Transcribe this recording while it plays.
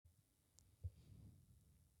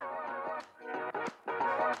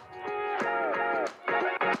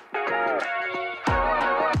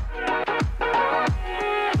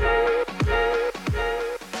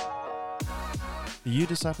You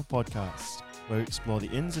Disciple podcast, where we explore the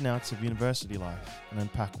ins and outs of university life and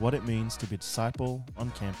unpack what it means to be a disciple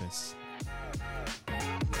on campus.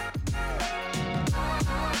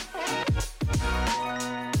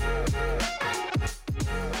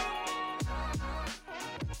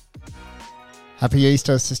 Happy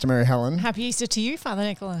Easter, Sister Mary Helen. Happy Easter to you, Father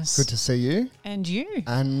Nicholas. Good to see you. And you.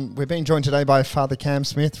 And we're being joined today by Father Cam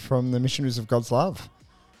Smith from the Missionaries of God's Love.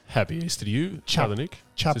 Happy Easter to you, Father Nick,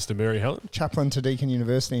 Sister Mary Helen. Chaplain to Deakin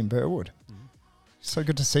University in Burwood. So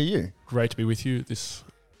good to see you. Great to be with you this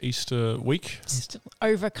Easter week. Still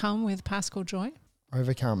overcome with Paschal joy.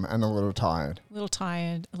 Overcome and a little tired. A little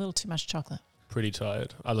tired, a little too much chocolate. Pretty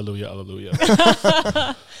tired. Alleluia, alleluia.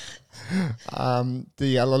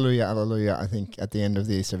 The Alleluia, Alleluia, I think at the end of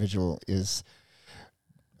the Easter Vigil is,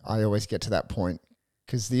 I always get to that point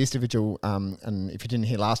because the Easter Vigil, and if you didn't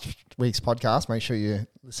hear last week's podcast, make sure you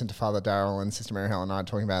listen to Father Darryl and Sister Mary Helen and I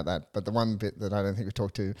talking about that. But the one bit that I don't think we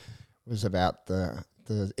talked to was about the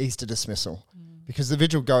Easter dismissal. Because the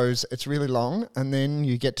vigil goes, it's really long, and then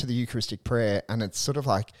you get to the Eucharistic prayer, and it's sort of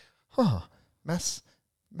like, Mass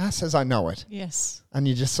as I know it. Yes. And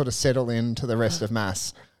you just sort of settle into the rest of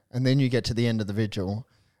Mass. And then you get to the end of the vigil,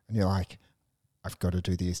 and you're like, I've got to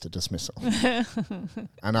do the Easter dismissal.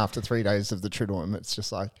 And after 3 days of the Triduum, it's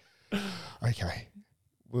just like, okay,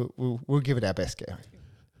 we'll give it our best go.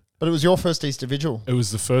 But it was your first Easter Vigil. It was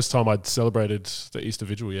the first time I'd celebrated the Easter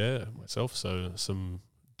Vigil, myself. So some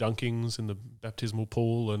dunkings in the baptismal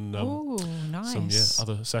pool and nice. some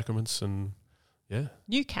other sacraments and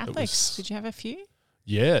New Catholics, did you have a few?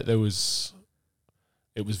 Yeah, it was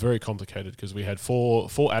very complicated because we had four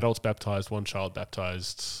adults baptized, one child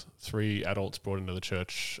baptized, 3 adults brought into the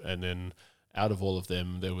church, and then out of all of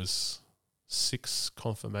them there was 6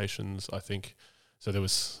 confirmations, I think. So there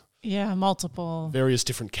was multiple various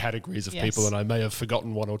different categories of people, and I may have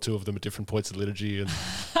forgotten 1 or 2 of them at different points of liturgy. And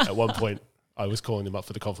at one point, I was calling them up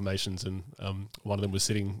for the confirmations, and one of them was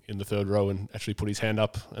sitting in the 3rd row and actually put his hand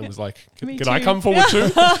up and was like, "Can I come forward too?"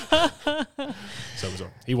 So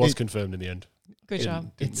he was confirmed in the end. Good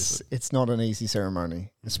job. It's not an easy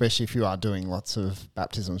ceremony, especially if you are doing lots of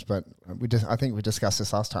baptisms. But I think we discussed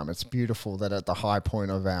this last time. It's beautiful that at the high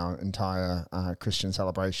point of our entire Christian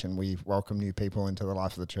celebration, we welcome new people into the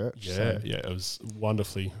life of the church. It was a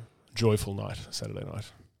wonderfully joyful night, Saturday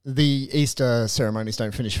night. The Easter ceremonies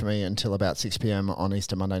don't finish for me until about 6 p.m. on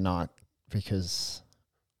Easter Monday night because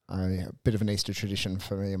a bit of an Easter tradition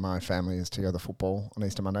for me and my family is to go to the football on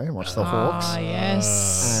Easter Monday and watch the Hawks. Ah,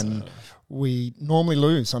 yes. And we normally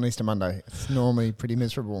lose on Easter Monday. It's normally pretty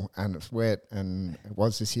miserable and it's wet, and it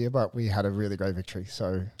was this year, but we had a really great victory.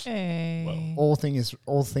 So all things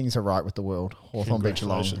are right with the world. Hawthorne Beach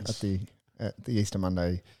along at the Easter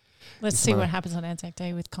Monday. Let's see what happens on Anzac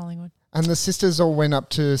Day with Collingwood. And the sisters all went up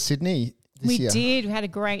to Sydney this year. We did. We had a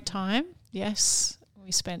great time. Yes.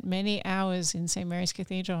 We spent many hours in St. Mary's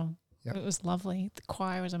Cathedral. Yep. It was lovely. The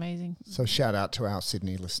choir was amazing. So shout out to our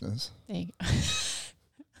Sydney listeners. There you go.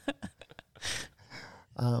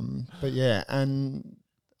 But and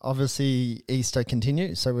obviously Easter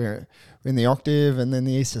continues. So we're in the octave and then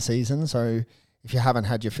the Easter season. So if you haven't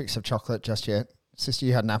had your fix of chocolate just yet, Sister,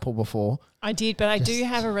 you had an apple before. I did, but I do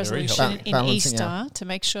have a resolution in Easter out. to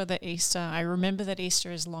make sure that I remember that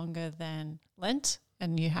Easter is longer than Lent,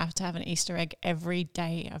 and you have to have an Easter egg every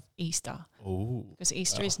day of Easter. Oh, because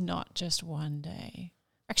Easter is not just one day.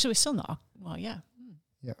 Actually, we're still not. Well, yeah.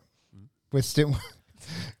 Yeah. We're still...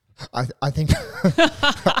 I think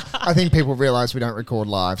I think people realise we don't record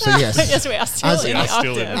live. So yes, yes, we are still in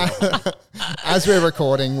the octave. As we're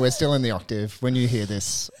recording, we're still in the octave. When you hear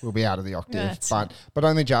this, we'll be out of the octave, but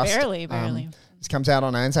only just barely. This comes out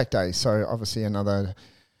on Anzac Day, so obviously another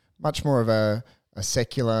much more of a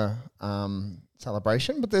secular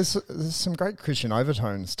celebration. But there's some great Christian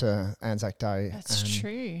overtones to Anzac Day. That's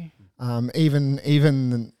true.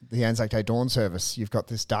 Even the Anzac Day dawn service, you've got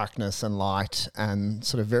this darkness and light and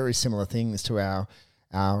sort of very similar things to our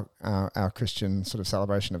Christian sort of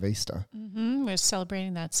celebration of Easter. Mm-hmm. We're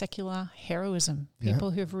celebrating that secular heroism,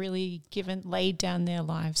 people who've really laid down their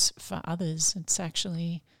lives for others. It's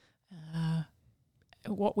actually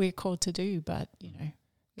what we're called to do, but, kick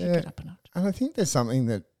it up a notch. And I think there's something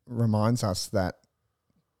that reminds us that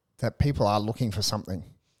people are looking for something.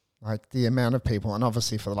 Like the amount of people, and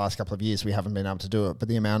obviously for the last couple of years we haven't been able to do it, but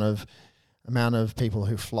the amount of people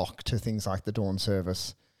who flock to things like the dawn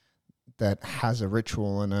service that has a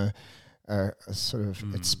ritual and a sort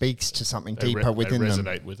of it speaks to something deeper within them.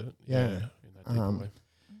 They resonate with it. Yeah. In that deeper way.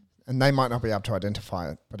 And they might not be able to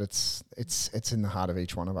identify it, but it's in the heart of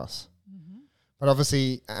each one of us. Mm-hmm. But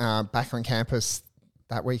obviously back on campus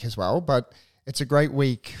that week as well. But it's a great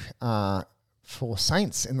week for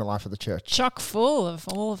saints in the life of the church. Chock full of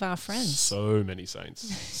all of our friends. So many saints.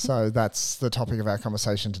 So that's the topic of our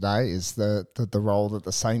conversation today, is the role that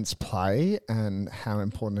the saints play and how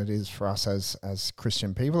important it is for us as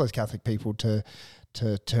Christian people, as Catholic people, to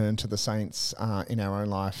turn to the saints in our own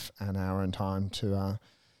life and our own time to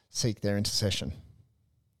seek their intercession.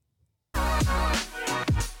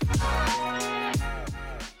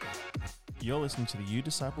 You're listening to the You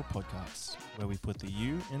Disciple podcast, where we put the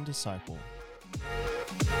you in disciple.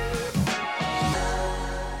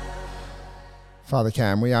 Father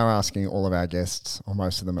Cam, we are asking all of our guests, or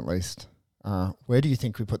most of them at least, where do you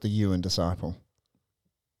think we put the you in disciple?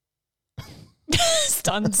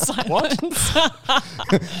 Stunned silence.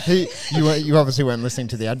 You obviously weren't listening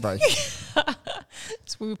to the ad break.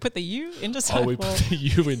 So we put the you in disciple. Oh, we put the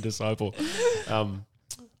you in disciple.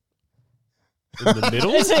 In the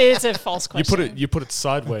middle? It's a false question. You put it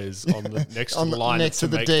sideways on the next to the line next to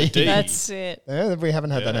the make D. the D. That's it. Yeah, we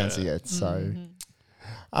haven't had that answer yet. So,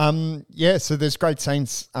 so there's great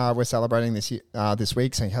saints we're celebrating this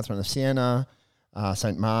week. St. Catherine of Siena,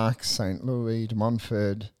 St. Mark, St. Louis de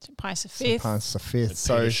Montfort, St. Pius V. St. Pius V.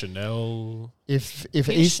 So Chanel. If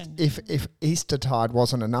Eastertide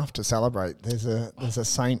wasn't enough to celebrate, there's a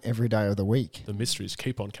saint every day of the week. The mysteries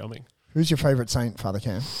keep on coming. Who's your favourite saint, Father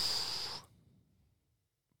Cam?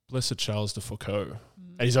 Blessed Charles de Foucauld.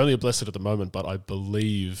 And he's only a blessed at the moment, but I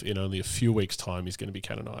believe in only a few weeks' time he's going to be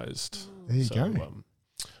canonized. There you go.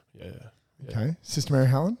 Yeah. Okay. Sister Mary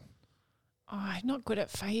Helen? Oh, I'm not good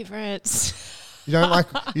at favourites. You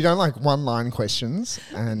don't like one-line questions?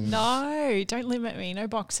 And No, don't limit me. No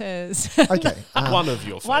boxes. Okay. One of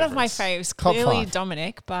your favorites. One of my faves, Top clearly 5.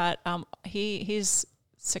 Dominic, but his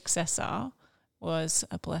successor was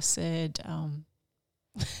a blessed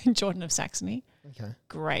Jordan of Saxony. Okay.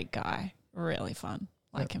 Great guy. Really fun.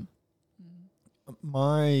 Like him.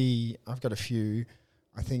 I've got a few.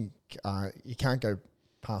 I think you can't go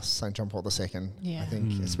past St. John Paul II. Yeah. I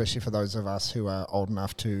think, especially for those of us who are old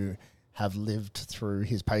enough to have lived through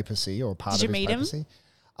his papacy or part Did of you his meet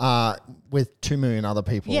papacy. With 2 million other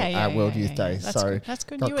people at World Youth Day. That's so good. That's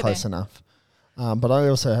good. got You were close there. enough. But I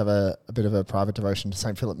also have a bit of a private devotion to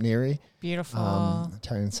St. Philip Neri. Beautiful.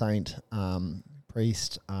 Italian saint,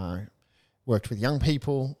 priest, worked with young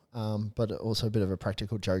people, but also a bit of a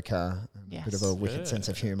practical joker, a bit of a wicked sense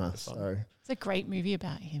of humour. So It's a great movie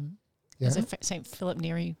about him. yeah, It's a St. Philip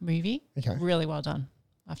Neri movie. okay, Really well done.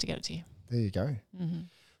 I have to get it to you. there you go. Mm-hmm.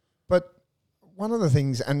 But one of the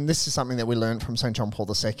things, and this is something that we learned from St. John Paul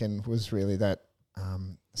II, was really that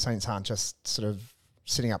saints aren't just sort of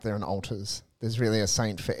sitting up there on altars. There's really a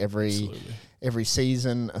saint for every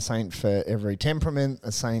season, a saint for every temperament,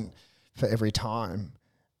 a saint for every time.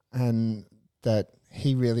 And that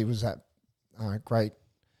he really was that great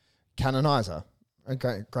canonizer, a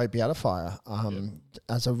great beatifier,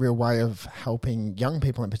 as a real way of helping young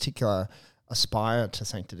people in particular aspire to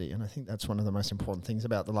sanctity. And I think that's one of the most important things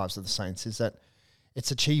about the lives of the saints, is that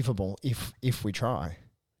it's achievable if we try.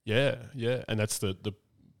 Yeah. And that's the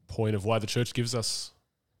point of why the church gives us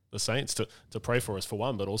the saints, to pray for us for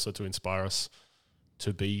one, but also to inspire us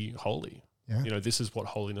to be holy. Yeah. This is what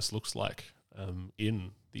holiness looks like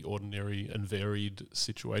in the ordinary and varied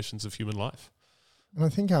situations of human life. And I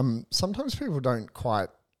think sometimes people don't quite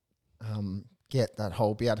get that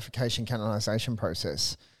whole beatification canonization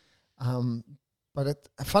process. But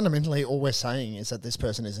fundamentally, all we're saying is that this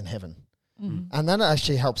person is in heaven. Mm-hmm. And that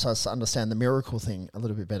actually helps us understand the miracle thing a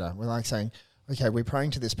little bit better. We're like saying, okay, we're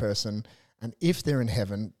praying to this person, and if they're in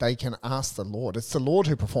heaven, they can ask the Lord. It's the Lord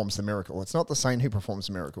who performs the miracle. It's not the saint who performs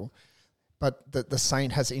the miracle. But the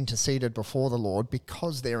saint has interceded before the Lord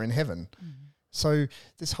because they're in heaven. Mm-hmm. So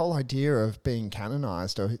this whole idea of being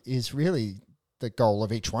canonized is really the goal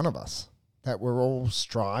of each one of us, that we're all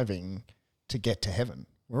striving to get to heaven.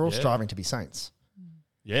 We're all striving to be saints.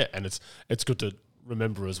 Yeah, and it's good to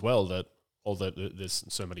remember as well that although there's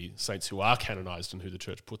so many saints who are canonized and who the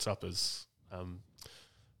church puts up as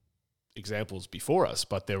examples before us,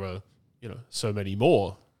 but there are so many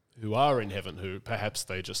more who are in heaven who perhaps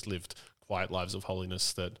they just lived quiet lives of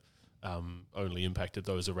holiness that only impacted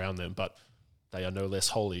those around them, but they are no less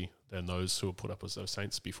holy than those who are put up as those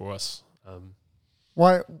saints before us.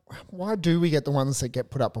 Why do we get the ones that get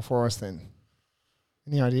put up before us then?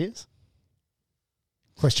 Any ideas?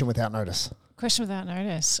 Question without notice.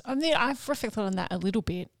 I mean, I've reflected on that a little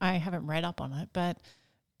bit. I haven't read up on it, but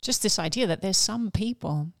just this idea that there's some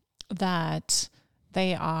people that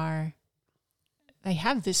they have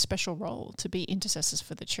this special role to be intercessors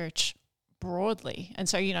for the church broadly. And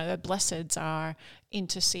so, the blesseds are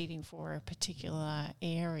interceding for a particular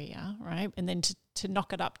area, right? And then to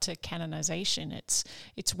knock it up to canonization, it's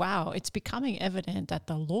becoming evident that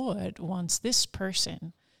the Lord wants this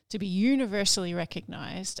person to be universally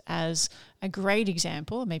recognized as a great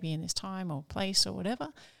example, maybe in this time or place or whatever,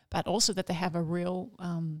 but also that they have a real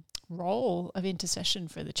role of intercession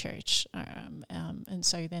for the church. And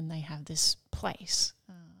so then they have this place.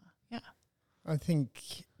 I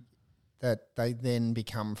think that they then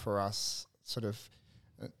become for us sort of,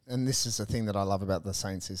 and this is the thing that I love about the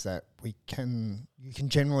saints, is that you can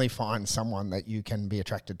generally find someone that you can be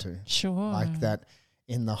attracted to. Sure. Like that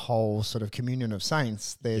in the whole sort of communion of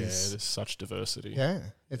saints, there's such diversity. Yeah.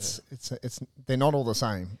 It's they're not all the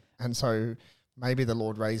same. And so maybe the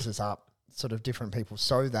Lord raises up sort of different people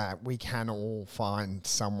so that we can all find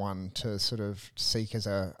someone to sort of seek as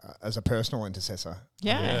a personal intercessor,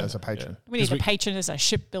 as a patron. We need a patron as a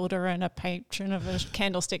shipbuilder and a patron of a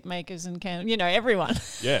candlestick makers and everyone.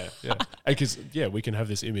 Yeah. And because we can have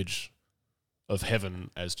this image of heaven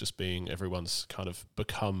as just being everyone's kind of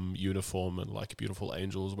become uniform and like beautiful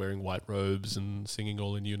angels wearing white robes and singing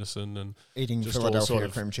all in unison and eating Philadelphia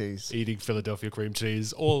cream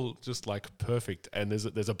cheese, all just like perfect. And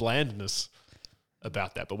there's a blandness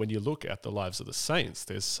about that. But when you look at the lives of the saints,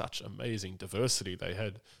 there's such amazing diversity. They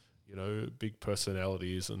had, big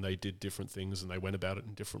personalities and they did different things and they went about it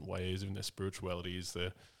in different ways in their spiritualities,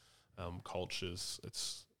 their cultures.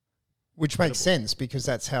 Which makes sense because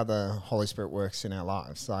that's how the Holy Spirit works in our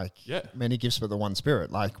lives. Like many gifts but the one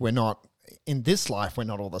Spirit. Like we're not, in this life, we're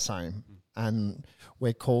not all the same. And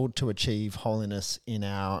we're called to achieve holiness in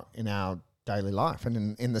our daily life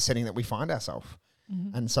and in the setting that we find ourselves.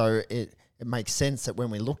 Mm-hmm. And so it makes sense that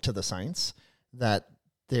when we look to the saints, that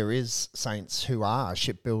there is saints who are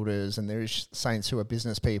shipbuilders and there is saints who are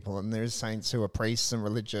business people and there is saints who are priests and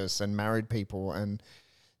religious and married people, and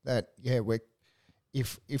that,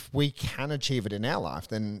 if we can achieve it in our life,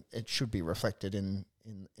 then it should be reflected in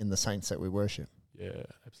the saints that we worship. Yeah,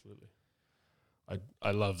 absolutely.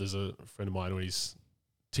 I love, there's a friend of mine when he's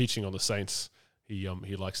teaching on the saints, he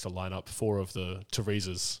likes to line up 4 of the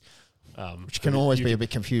Teresas. Which can always be a bit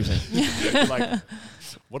confusing. Like,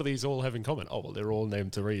 what do these all have in common? Oh, well, they're all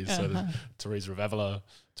named Therese. So there's Teresa of Avila,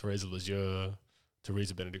 Teresa of Lisieux,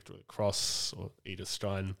 Teresa Benedicta of the Cross, or Edith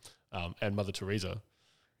Stein, and Mother Teresa.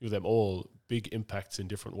 With them all big impacts in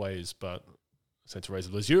different ways, but Saint Teresa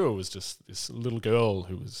of Lisieux was just this little girl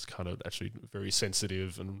who was kind of actually very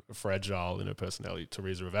sensitive and fragile in her personality.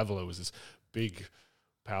 Teresa of Avila was this big,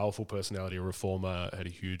 powerful personality, a reformer, had a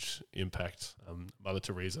huge impact. Mother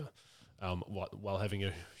Teresa, while having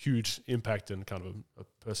a huge impact and kind of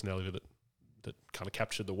a personality that kind of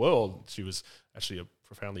captured the world, she was actually a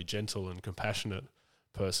profoundly gentle and compassionate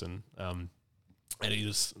person. And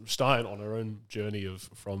Edith Stein, on her own journey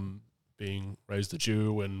from being raised a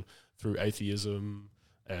Jew and through atheism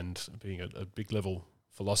and being a big level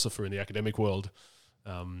philosopher in the academic world,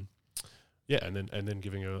 and then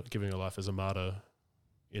giving her life as a martyr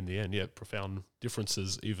in the end. Profound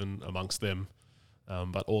differences even amongst them,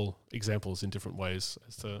 but all examples in different ways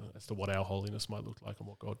as to what our holiness might look like and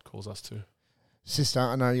what God calls us to. Sister,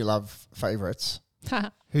 I know you love favourites.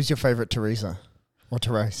 Who's your favourite Teresa? Or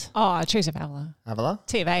Therese? Oh, Teresa of Avila. Avila?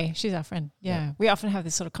 T of A, she's our friend. Yeah. We often have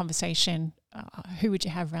this sort of conversation. Who would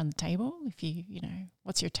you have around the table? If you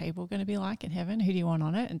what's your table going to be like in heaven? Who do you want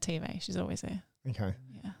on it? And T of A, she's always there. Okay.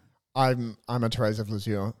 Yeah. I'm a Teresa of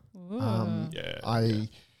Lisieux.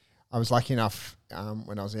 I was lucky enough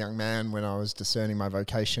when I was a young man, when I was discerning my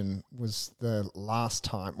vocation, was the last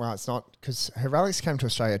time. Well, it's not, because her relics came to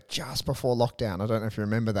Australia just before lockdown. I don't know if you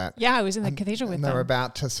remember that. Yeah, I was in the cathedral with them. They were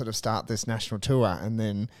about to sort of start this national tour.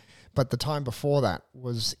 But the time before that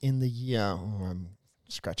was in the year, I'm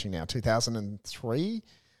scratching now, 2003,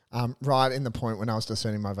 right in the point when I was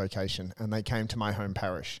discerning my vocation. And they came to my home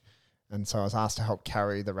parish. And so I was asked to help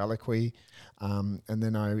carry the reliquary. And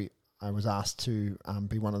then I was asked to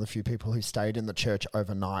be one of the few people who stayed in the church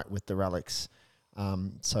overnight with the relics,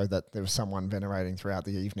 so that there was someone venerating throughout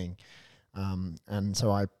the evening. And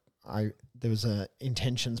so there was a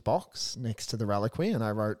intentions box next to the reliquary, and I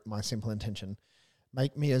wrote my simple intention: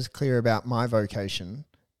 make me as clear about my vocation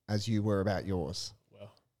as you were about yours. Wow,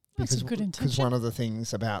 that's a good intention. Because one of the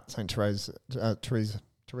things about Saint Teresa. I'm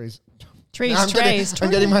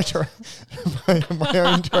getting my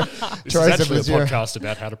own Teresa. This is actually a podcast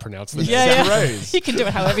about how to pronounce the name. Therese. You can do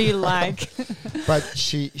it however you like. But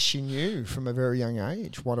she knew from a very young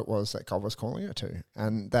age what it was that God was calling her to,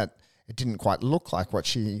 and that it didn't quite look like what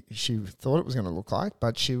she thought it was going to look like.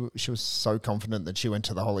 But she was so confident that she went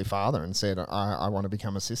to the Holy Father and said, "I want to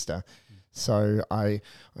become a sister." So I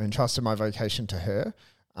entrusted my vocation to her,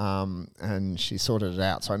 and she sorted it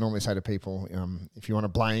out. So I normally say to people, if you want to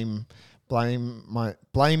blame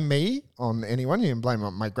me on anyone, you can blame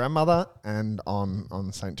on my grandmother and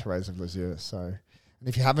on Saint Therese of Lisieux. So, and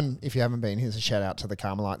if you haven't been, here's a shout out to the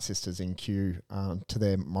Carmelite sisters in Kew, to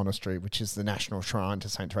their monastery, which is the national shrine to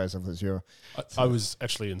Saint Therese of Lisieux. I was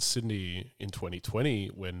actually in Sydney in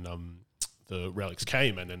 2020 when the relics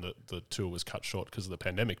came, and then the tour was cut short because of the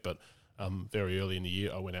pandemic. But very early in the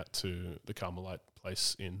year, I went out to the Carmelite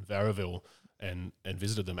place in Varraville and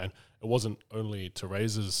visited them. And it wasn't only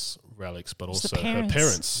Theresa's relics, but also her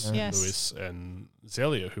parents, Louis and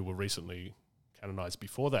Zelia, who were recently canonized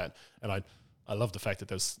before that. And I love the fact that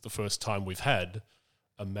that's the first time we've had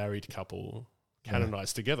a married couple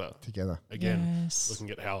canonized together. Again,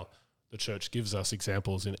 looking at how the church gives us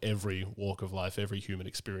examples in every walk of life, every human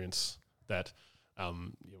experience, that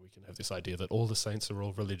we can have this idea that all the saints are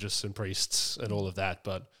all religious and priests and all of that,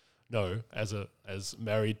 but no, as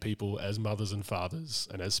married people, as mothers and fathers,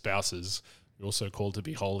 and as spouses, you're also called to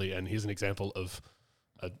be holy. And here's an example of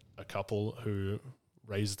a couple who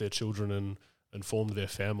raised their children and formed their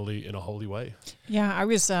family in a holy way. Yeah, I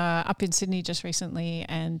was up in Sydney just recently,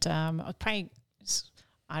 and I was praying.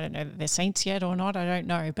 I don't know that they're saints yet or not, I don't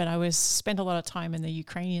know, but I spent a lot of time in the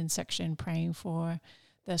Ukrainian section praying for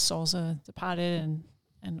their souls of departed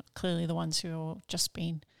and clearly the ones who have just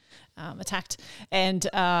been attacked. And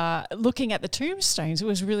looking at the tombstones, it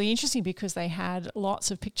was really interesting because they had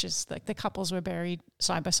lots of pictures. Like the couples were buried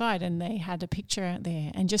side by side, and they had a picture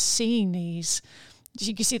there. And just seeing these,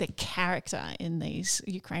 you can see the character in these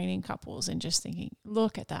Ukrainian couples, and just thinking,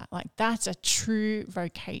 look at that. Like, that's a true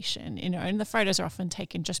vocation, and the photos are often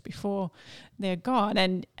taken just before they're gone.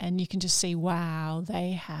 And you can just see, wow,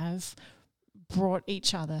 they have brought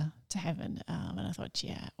each other to heaven. And I thought,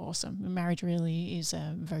 yeah, awesome. Marriage really is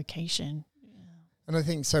a vocation. And I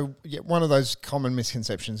think so. Yeah, one of those common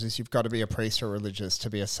misconceptions is you've got to be a priest or religious to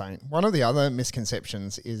be a saint. One of the other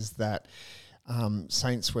misconceptions is that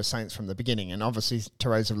saints were saints from the beginning, and obviously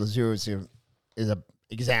Therese of Lisieux is a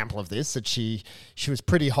example of this. That she was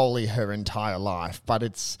pretty holy her entire life, but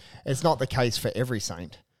it's not the case for every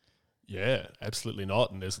saint. Yeah, absolutely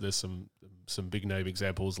not. And there's some big name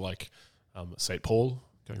examples like St. Paul,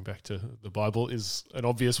 going back to the Bible, is an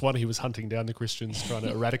obvious one. He was hunting down the Christians, trying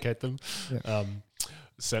to eradicate them. Yeah.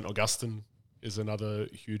 St. Augustine is another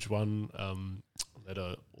huge one. Led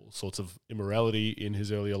all sorts of immorality in his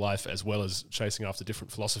earlier life, as well as chasing after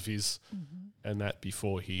different philosophies, and that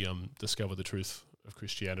before he discovered the truth of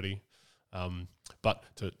Christianity. But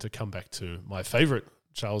to come back to my favourite,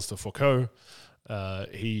 Charles de Foucauld,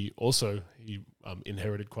 he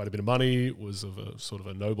inherited quite a bit of money, was of a sort of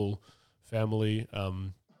a noble family,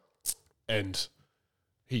 and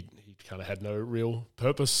he kind of had no real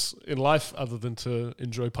purpose in life other than to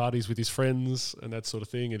enjoy parties with his friends and that sort of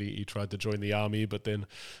thing. And he tried to join the army, but then,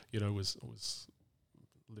 was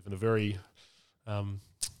living a very,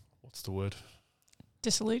 what's the word?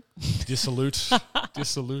 Dissolute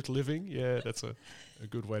living. Yeah, that's a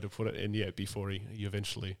good way to put it. And yeah, before he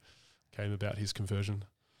eventually came about his conversion.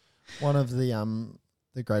 One of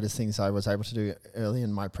the greatest things I was able to do early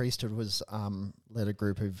in my priesthood was led a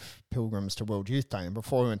group of pilgrims to World Youth Day. And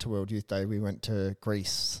before we went to World Youth Day, we went to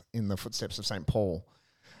Greece in the footsteps of St. Paul.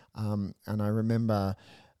 And I remember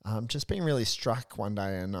just being really struck one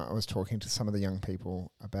day, and I was talking to some of the young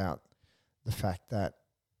people about the fact that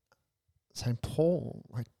St. Paul,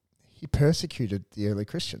 he persecuted the early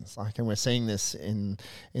Christians. And we're seeing this in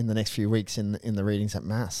the next few weeks in the readings at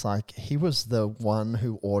Mass. He was the one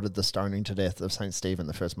who ordered the stoning to death of St. Stephen,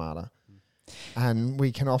 the first martyr. And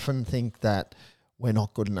we can often think that we're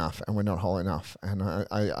not good enough and we're not holy enough. And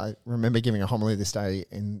I remember giving a homily this day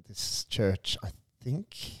in this church, I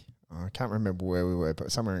can't remember where we were,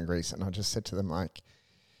 but somewhere in Greece. And I just said to them,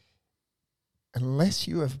 unless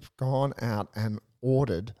you have gone out and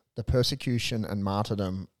ordered the persecution and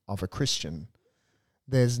martyrdom of a Christian,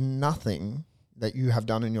 there's nothing that you have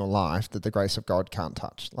done in your life that the grace of God can't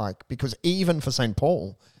touch. Because even for St.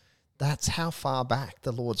 Paul, that's how far back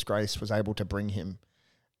the Lord's grace was able to bring him.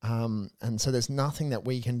 And so there's nothing that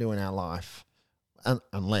we can do in our life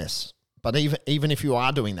unless, but even if you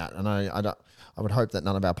are doing that, and I would hope that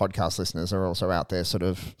none of our podcast listeners are also out there sort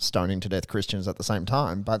of stoning to death Christians at the same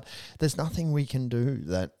time, but there's nothing we can do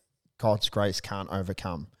that God's grace can't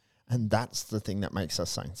overcome. And that's the thing that makes us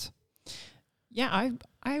saints. Yeah,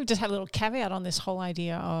 I just had a little caveat on this whole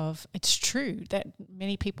idea of, it's true that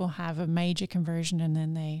many people have a major conversion and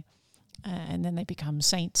then they become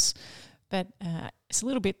saints. But it's a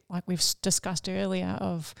little bit like we've discussed earlier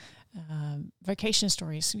of vocation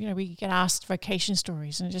stories. You know, we get asked vocation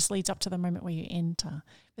stories, and it just leads up to the moment where you enter.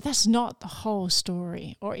 But that's not the whole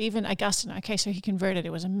story. Or even Augustine. Okay, so he converted.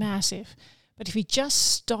 It was a massive. But if he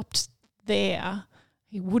just stopped there,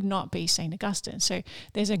 he would not be St. Augustine. So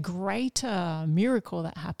there's a greater miracle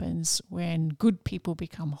that happens when good people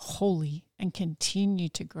become holy and continue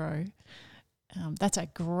to grow. That's a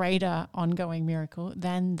greater ongoing miracle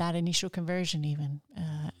than that initial conversion even.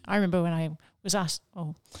 I remember when I was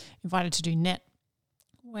invited to do net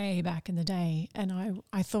way back in the day, and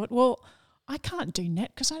I thought, well, I can't do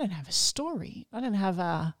net because I don't have a story. I don't have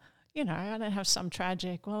I don't have some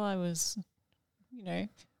tragic, well, I was,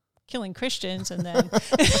 killing Christians and then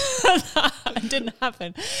it didn't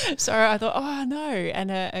happen. So I thought, oh no.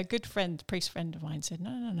 And a good friend, priest friend of mine said,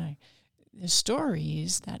 no. The story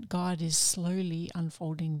is that God is slowly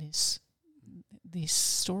unfolding this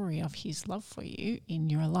story of his love for you in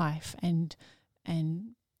your life, and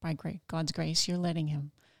by God's grace, you're letting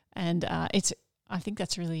him. And I think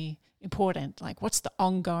that's really important. Like, what's the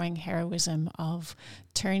ongoing heroism of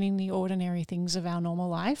turning the ordinary things of our normal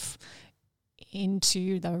life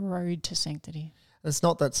into the road to sanctity? It's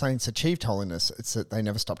not that saints achieved holiness; it's that they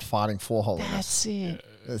never stopped fighting for holiness. That's it.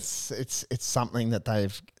 It's something that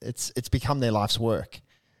it's become their life's work,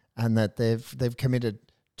 and that they've committed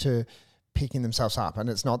to picking themselves up. And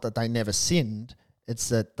it's not that they never sinned; it's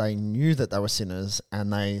that they knew that they were sinners,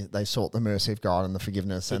 and they sought the mercy of God and the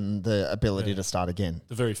forgiveness and the ability to start again.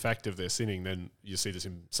 The very fact of their sinning, then you see this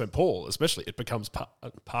in St. Paul, especially, it becomes part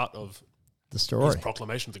of the story, his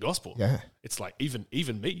proclamation of the gospel. Yeah, it's like even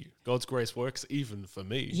me, God's grace works even for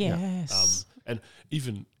me. Yes, and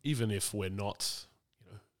even if we're not,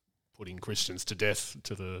 putting Christians to death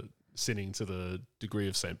to the sinning to the degree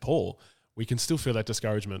of St. Paul, we can still feel that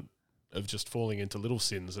discouragement of just falling into little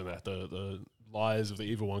sins, and that the lies of the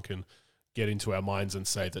evil one can get into our minds and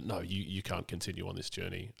say that no, you can't continue on this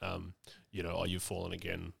journey. You've fallen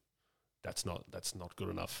again. That's not good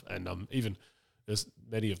enough. And even there's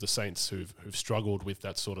many of the saints who've struggled with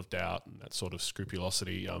that sort of doubt and that sort of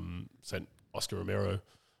scrupulosity. St. Oscar Romero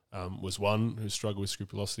was one who struggled with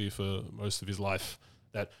scrupulosity for most of his life.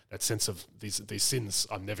 That sense of these sins,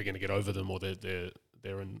 I'm never going to get over them, or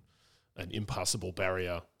they're an impassable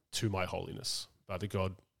barrier to my holiness. But that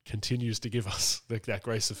God continues to give us that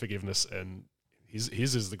grace of forgiveness, and His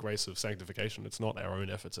is the grace of sanctification. It's not our own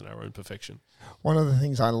efforts and our own perfection. One of the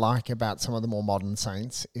things I like about some of the more modern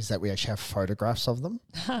saints is that we actually have photographs of them.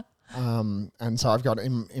 And so I've got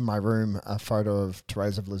in my room a photo of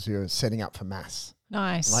Therese of Lisieux setting up for Mass.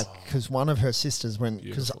 Nice. Because one of her sisters went,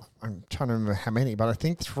 because I'm trying to remember how many, but I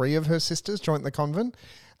think 3 of her sisters joined the convent.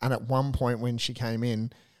 And at one point when she came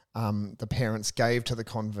in, the parents gave to the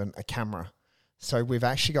convent a camera. So we've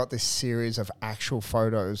actually got this series of actual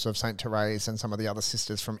photos of St. Therese and some of the other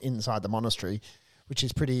sisters from inside the monastery, which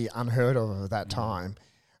is pretty unheard of at that time.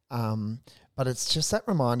 But it's just that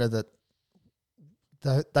reminder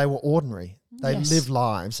that they were ordinary. They lived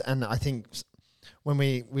lives. And I think when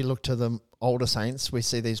we look to the older saints, we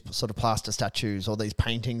see these sort of plaster statues or these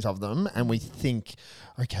paintings of them, and we think,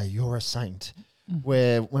 okay, you're a saint.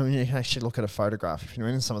 Where when you actually look at a photograph, if you're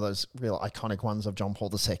in some of those real iconic ones of John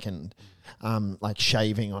Paul II, like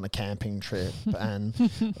shaving on a camping trip and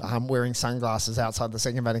wearing sunglasses outside the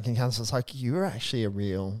Second Vatican Council, it's like, you're actually a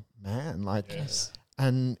real man.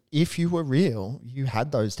 And if you were real, you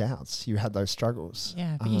had those doubts, you had those struggles.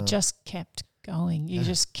 Yeah, but you just kept going. You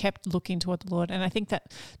just kept looking toward the Lord. And I think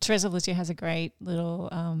that Therese of Lisieux has a great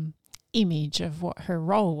little image of what her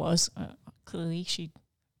role was. Clearly, she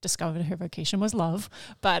discovered her vocation was love,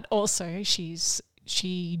 but also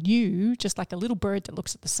she knew, just like a little bird that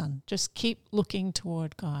looks at the sun, just keep looking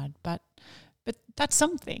toward God. But that's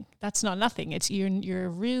something. That's not nothing. It's you're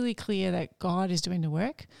really clear that God is doing the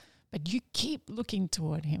work, but you keep looking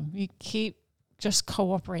toward Him. You keep just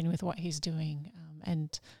cooperating with what He's doing,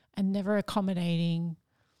 and never accommodating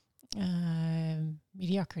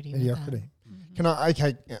mediocrity. Can I?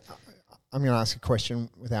 Okay. I'm going to ask a question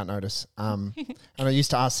without notice. And I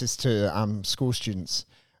used to ask this to school students.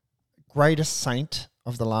 Greatest saint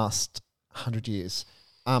of the last 100 years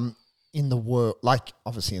in the world, like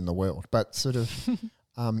obviously in the world, but sort of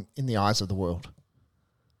in the eyes of the world.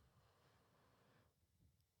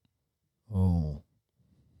 Oh.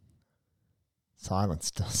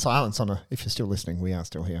 Silence on if you're still listening, we are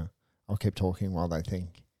still here. I'll keep talking while they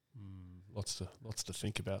think. Lots to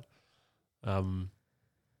think about.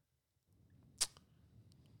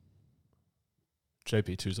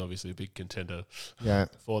 JP2 is obviously a big contender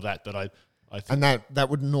for that, but I think, and that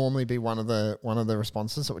would normally be one of the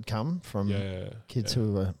responses that would come from kids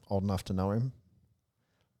who are old enough to know him.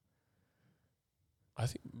 I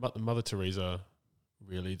think Mother Teresa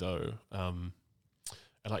really, though, and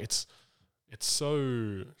like it's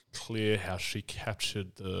so clear how she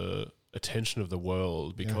captured the attention of the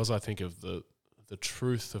world, because I think of the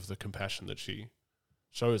truth of the compassion that she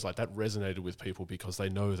shows. Like, that resonated with people because they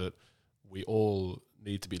know that we all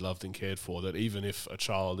need to be loved and cared for, that even if a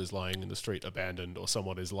child is lying in the street abandoned, or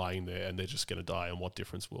someone is lying there and they're just going to die, and what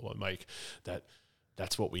difference will it make,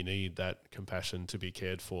 that's what we need, that compassion to be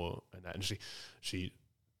cared for. And she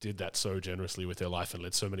did that so generously with her life, and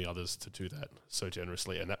led so many others to do that so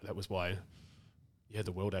generously. And that was why,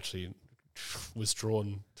 the world actually was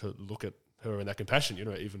drawn to look at her and that compassion.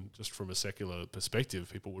 Even just from a secular perspective,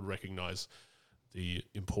 people would recognize the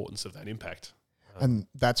importance of that impact. And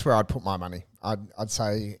that's where I'd put my money. I'd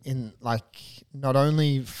say, in not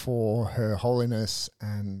only for her holiness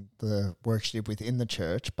and the work she did within the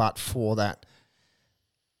church, but for that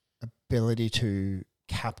ability to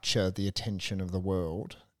capture the attention of the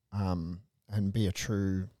world, and be a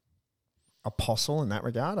true apostle in that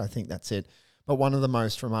regard. I think that's it. But one of the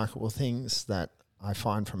most remarkable things that I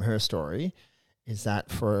find from her story is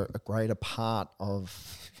that for a greater part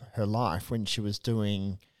of her life, when she was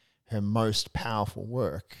doing her most powerful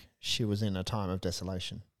work, she was in a time of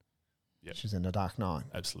desolation. Yep. She was in a dark night.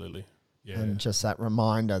 Absolutely. Yeah. And just that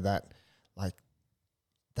reminder that,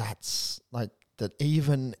 that's that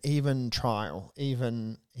even trial,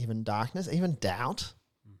 even darkness, even doubt,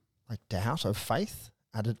 doubt of faith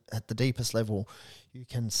at the deepest level, you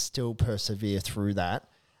can still persevere through that.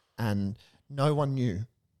 And no one knew.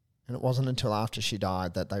 And it wasn't until after she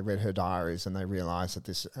died that they read her diaries and they realised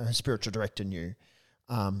that her spiritual director knew.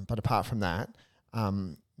 But apart from that,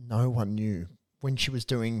 no one knew when she was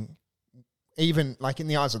doing, even in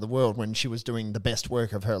the eyes of the world, when she was doing the best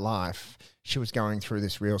work of her life, she was going through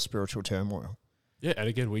this real spiritual turmoil. Yeah, and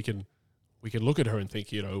again, we can look at her and think,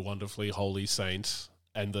 wonderfully holy saint,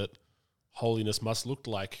 and that holiness must look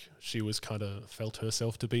like she was kind of felt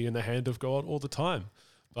herself to be in the hand of God all the time.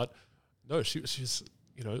 But no, she's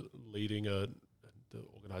leading the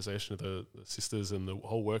organisation of the sisters and the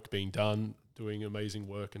whole work being done, doing amazing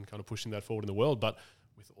work and kind of pushing that forward in the world, but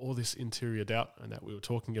with all this interior doubt, and that we were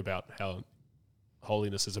talking about how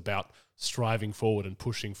holiness is about striving forward and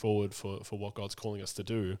pushing forward for what God's calling us to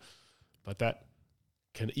do. But that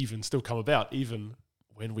can even still come about even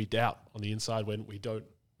when we doubt on the inside, when we don't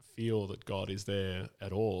feel that God is there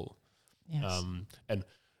at all. Yes. And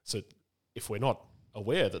so if we're not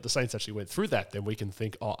aware that the saints actually went through that, then we can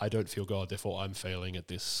think, I don't feel God, therefore I'm failing at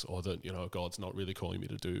this, or that, God's not really calling me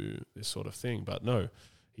to do this sort of thing. But no,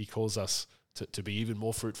 he calls us to be even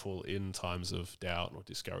more fruitful in times of doubt or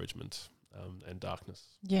discouragement and darkness.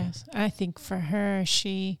 Yes, I think for her,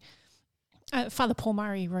 Father Paul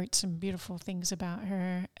Murray wrote some beautiful things about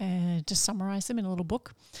her, to summarize them in a little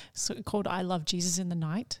book called I Love Jesus in the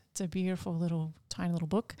Night. It's a beautiful tiny little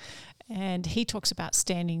book. And he talks about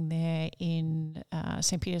standing there in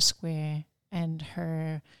St. Peter's Square and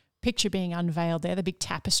her picture being unveiled there, the big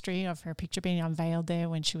tapestry of her picture being unveiled there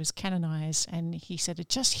when she was canonized. And he said, it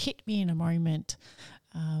just hit me in a moment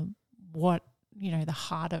what, the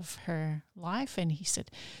heart of her life. And he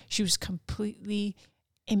said she was completely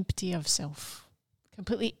empty of self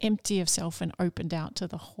and opened out to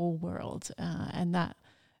the whole world. And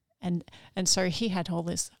so he had all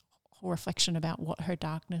this whole reflection about what her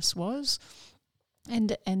darkness was.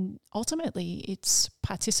 And ultimately it's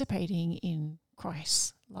participating in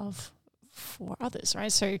Christ's love for others,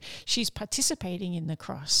 right? So she's participating in the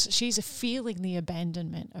cross. She's feeling the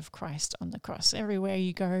abandonment of Christ on the cross. Everywhere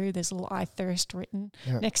you go, there's a little I thirst written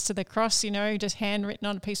next to the cross, just handwritten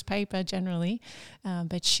on a piece of paper generally.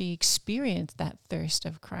 But she experienced that thirst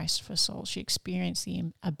of Christ for souls. She experienced the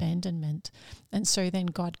abandonment. And so then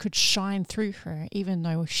God could shine through her, even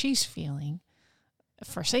though she's feeling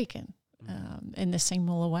forsaken. In the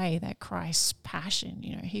similar way that Christ's passion,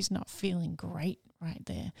 he's not feeling great right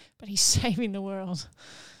there, but he's saving the world.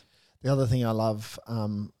 The other thing I love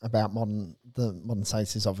about the modern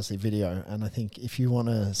saints is obviously video, and I think if you want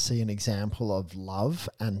to see an example of love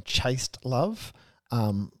and chaste love,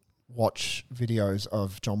 watch videos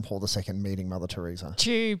of John Paul II meeting Mother Teresa.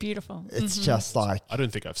 Too beautiful. It's just like... I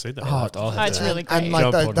don't think I've seen that. It's really great.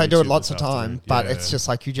 And they do it lots of time, but it's just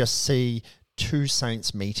like you just see two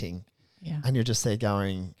saints meeting. Yeah. And you're just there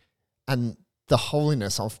going, and the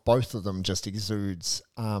holiness of both of them just exudes.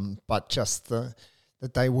 But just that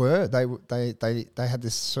they had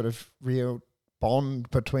this sort of real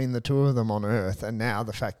bond between the two of them on earth, and now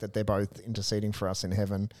the fact that they're both interceding for us in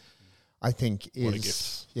heaven, I think is, what a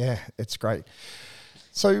gift. Yeah, it's great.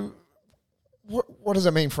 So what does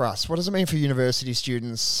it mean for us? What does it mean for university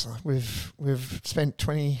students? We've spent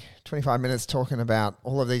 25 minutes talking about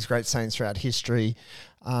all of these great saints throughout history.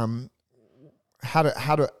 Where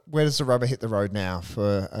does the rubber hit the road now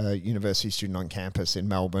for a university student on campus in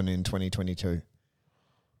Melbourne in 2022?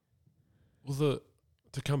 Well,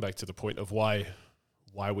 to come back to the point of why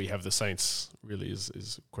we have the saints really is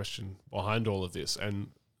a question behind all of this,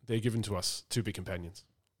 and they're given to us to be companions.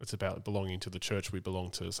 It's about belonging to the church. We belong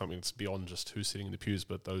to something that's beyond just who's sitting in the pews,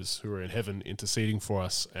 but those who are in heaven interceding for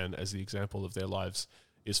us, and as the example of their lives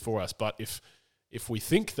is for us. But if we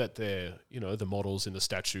think that they're, the models in the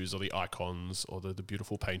statues or the icons or the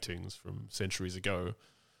beautiful paintings from centuries ago,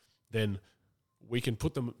 then we can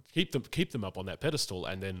keep them up on that pedestal,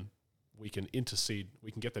 and then we can intercede. We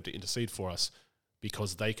can get them to intercede for us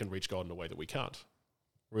because they can reach God in a way that we can't.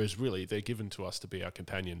 Whereas really, they're given to us to be our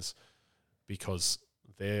companions because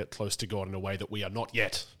they're close to God in a way that we are not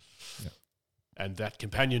yet. Yeah. And that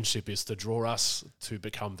companionship is to draw us to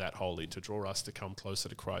become that holy, to draw us to come closer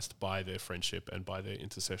to Christ by their friendship and by their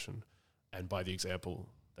intercession and by the example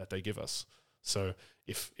that they give us. So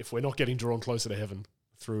if we're not getting drawn closer to heaven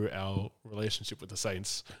through our relationship with the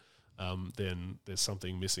saints, then there's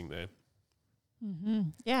something missing there. Mm-hmm.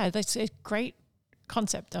 Yeah, that's a great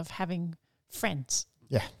concept of having friends.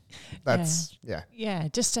 Yeah, that's, yeah. Yeah,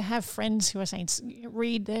 just to have friends who are saints,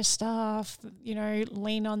 read their stuff,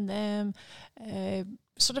 lean on them,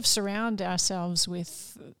 sort of surround ourselves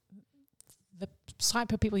with the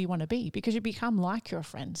type of people you want to be, because you become like your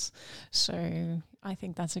friends. So I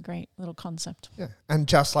think that's a great little concept. Yeah, and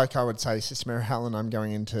just like I would say, Sister Mary Helen, I've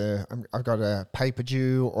got a paper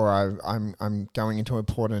due, or I'm going into an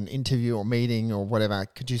important interview or meeting or whatever.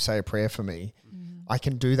 Could you say a prayer for me? I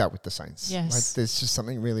can do that with the saints. Yes. Like, there's just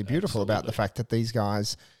something really beautiful about the fact that these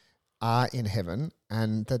guys are in heaven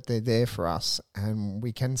and that they're there for us, and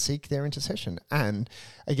we can seek their intercession. And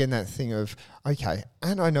again, that thing of, okay,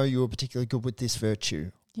 and I know you were particularly good with this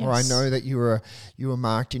virtue, yes, or I know that you were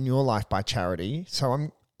marked in your life by charity. So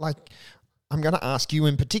I'm going to ask you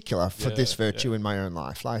in particular for this virtue in my own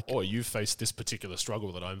life. Or you faced this particular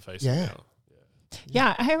struggle that I'm facing now.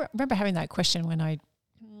 Yeah, I remember having that question when I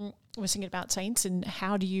was thinking about saints, and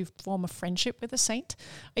how do you form a friendship with a saint?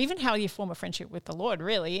 Even how do you form a friendship with the Lord,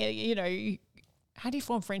 really? How do you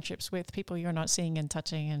form friendships with people you're not seeing and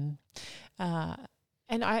touching? And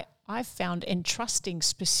I've found entrusting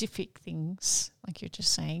specific things, like you're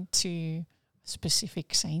just saying, to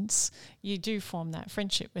specific saints, you do form that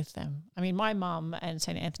friendship with them. I mean, my mum and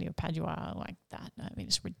St. Anthony of Padua are like that. I mean,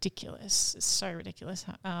 it's ridiculous. It's so ridiculous.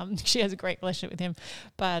 She has a great relationship with him.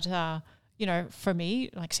 But for me,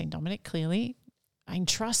 like St. Dominic, clearly, I'm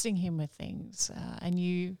trusting him with things, and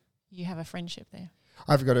you have a friendship there.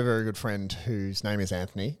 I've got a very good friend whose name is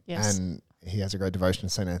Anthony, yes, and he has a great devotion to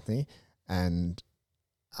St. Anthony, and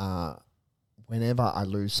whenever I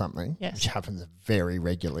lose something, yes, which happens very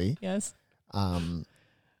regularly, yes,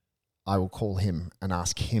 I will call him and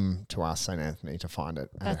ask him to ask St. Anthony to find it.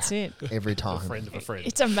 That's it. Every time. A friend of a friend.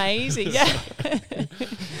 It's amazing, yeah.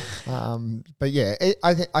 But yeah,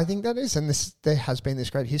 I think that is, and there has been this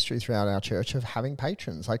great history throughout our church of having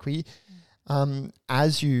patrons. Like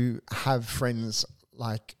as you have friends,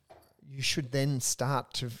 like you should then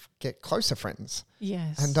start to get closer friends.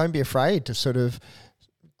 Yes. And don't be afraid to sort of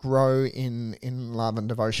grow in love and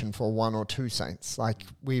devotion for one or two saints. Like,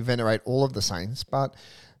 we venerate all of the saints, but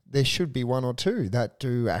there should be one or two that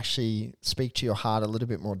do actually speak to your heart a little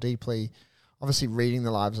bit more deeply. Obviously, reading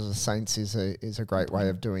the lives of the saints is a great way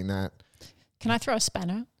of doing that. Can I throw a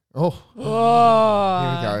spanner? Oh, here we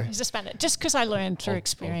go. Here's a spanner. Just because I learned through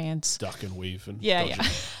experience. Duck and weave and yeah.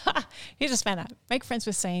 Here's a spanner. Make friends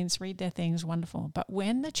with saints, read their things, wonderful. But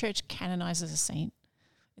when the church canonizes a saint,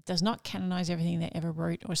 it does not canonize everything they ever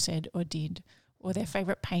wrote or said or did, or their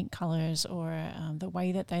favorite paint colors, or the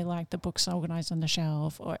way that they like the books organized on the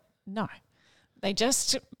shelf. Or no, they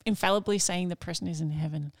just infallibly saying the person is in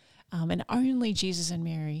heaven, and only Jesus and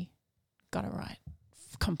Mary got it right,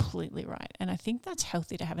 completely right. And I think that's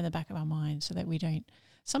healthy to have in the back of our mind, so that we don't.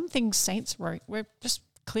 Some things saints wrote, we're just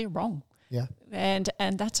clear wrong. Yeah, and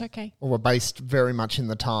that's okay. Or we're based very much in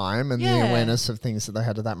the time and the awareness of things that they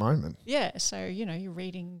had at that moment. Yeah, so you're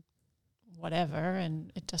reading whatever,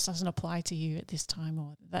 and it just doesn't apply to you at this time,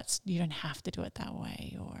 or you don't have to do it that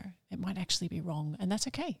way, or it might actually be wrong, and that's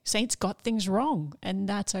okay. Saints got things wrong, and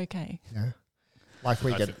that's okay. Yeah, like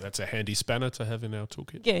I think that's a handy spanner to have in our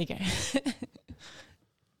toolkit. There you go.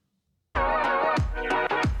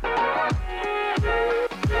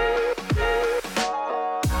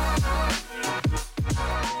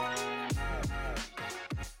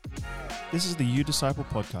 This is the You Disciple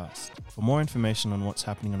podcast. For more information on what's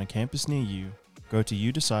happening on a campus near you, go to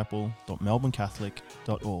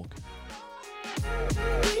youdisciple.melbournecatholic.org.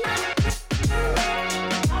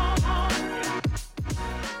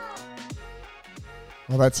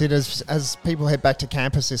 Well, that's it. As people head back to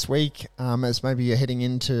campus this week, as maybe you're heading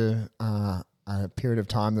into a period of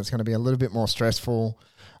time that's going to be a little bit more stressful,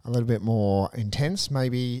 a little bit more intense,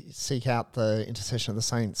 maybe seek out the intercession of the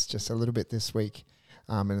saints just a little bit this week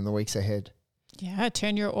and in the weeks ahead. Yeah,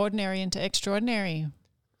 turn your ordinary into extraordinary.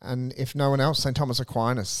 And if no one else, St. Thomas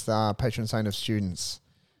Aquinas, the patron saint of students.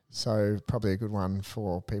 So probably a good one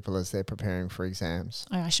for people as they're preparing for exams.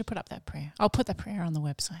 Oh, I should put up that prayer. I'll put the prayer on the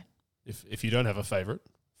website. If you don't have a favourite,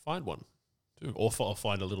 find one. Or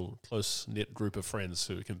find a little close-knit group of friends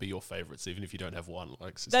who can be your favourites, even if you don't have one.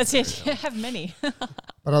 That's it. Have many.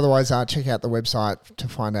 But otherwise, check out the website to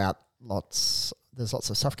find out there's lots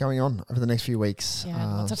of stuff going on over the next few weeks.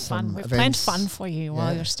 Yeah, lots of fun. We've planned fun for you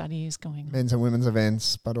while your study is going on. Men's and women's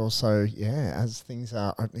events, but also, as things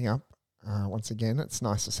are opening up, once again, it's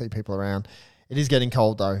nice to see people around. It is getting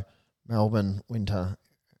cold, though. Melbourne, winter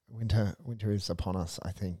is upon us,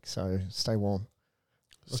 I think. So stay warm.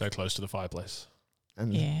 Stay close to the fireplace.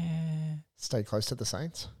 And stay close to the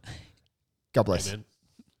saints. God bless. Amen.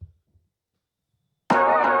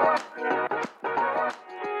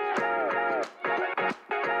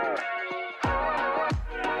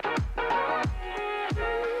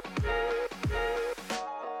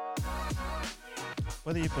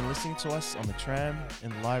 Whether you've been listening to us on the tram, in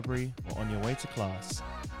the library, or on your way to class,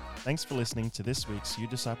 thanks for listening to this week's You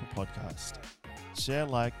Disciple podcast. Share,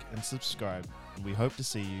 like, and subscribe, and we hope to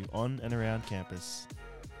see you on and around campus.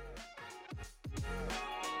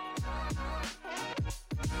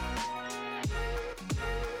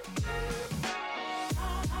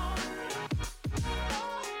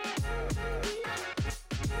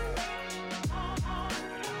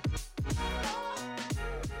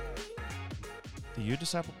 The You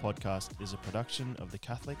Disciple podcast is a production of the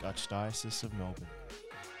Catholic Archdiocese of Melbourne.